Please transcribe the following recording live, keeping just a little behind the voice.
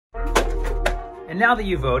And now that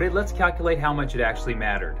you voted, let's calculate how much it actually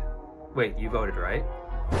mattered. Wait, you voted, right?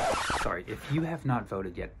 Sorry, if you have not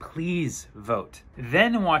voted yet, please vote.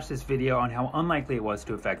 Then watch this video on how unlikely it was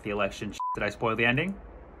to affect the election. Did I spoil the ending?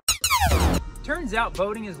 Turns out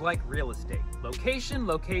voting is like real estate. Location,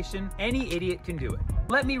 location, any idiot can do it.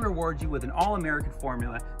 Let me reward you with an all-American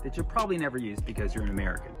formula that you'll probably never use because you're an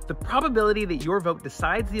American. The probability that your vote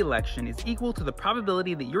decides the election is equal to the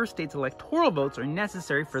probability that your state's electoral votes are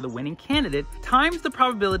necessary for the winning candidate times the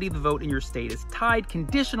probability the vote in your state is tied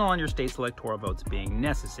conditional on your state's electoral votes being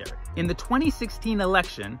necessary. In the 2016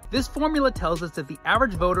 election, this formula tells us that the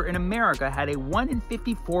average voter in America had a 1 in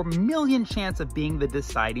 54 million chance of being the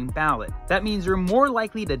deciding ballot. That means you're more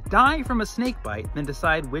likely to die from a snake bite than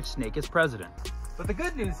decide which snake is president. But the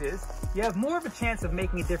good news is, you have more of a chance of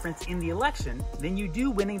making a difference in the election than you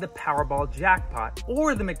do winning the Powerball jackpot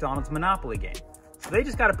or the McDonald's Monopoly game. So they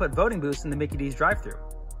just gotta put voting booths in the Mickey D's drive-thru.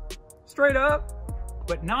 Straight up.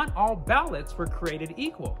 But not all ballots were created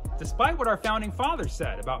equal, despite what our founding fathers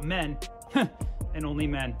said about men, and only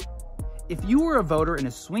men. If you were a voter in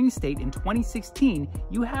a swing state in 2016,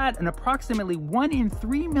 you had an approximately 1 in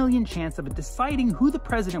 3 million chance of deciding who the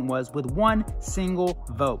president was with one single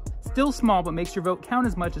vote. Still small, but makes your vote count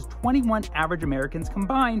as much as 21 average Americans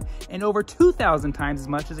combined and over 2,000 times as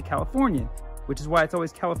much as a Californian, which is why it's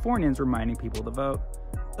always Californians reminding people to vote.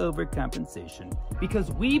 Overcompensation. Because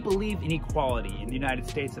we believe in equality in the United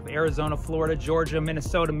States of Arizona, Florida, Georgia,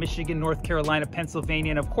 Minnesota, Michigan, North Carolina,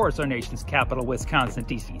 Pennsylvania, and of course our nation's capital, Wisconsin.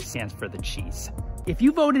 DC stands for the cheese. If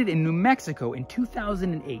you voted in New Mexico in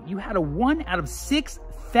 2008, you had a 1 out of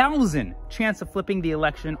 6,000 chance of flipping the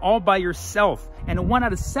election all by yourself, and a 1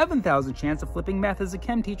 out of 7,000 chance of flipping meth as a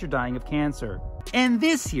chem teacher dying of cancer. And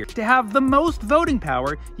this year, to have the most voting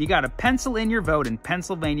power, you gotta pencil in your vote in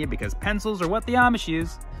Pennsylvania because pencils are what the Amish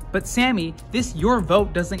use. But Sammy, this your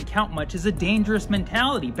vote doesn't count much is a dangerous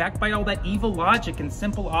mentality backed by all that evil logic and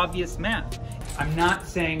simple obvious math. I'm not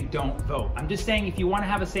saying don't vote. I'm just saying if you want to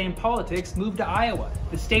have a say in politics, move to Iowa,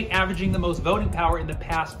 the state averaging the most voting power in the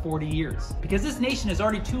past 40 years. Because this nation is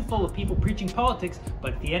already too full of people preaching politics,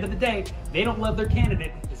 but at the end of the day, they don't love their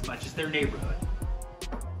candidate as much as their neighborhood.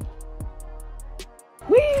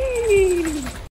 Whee!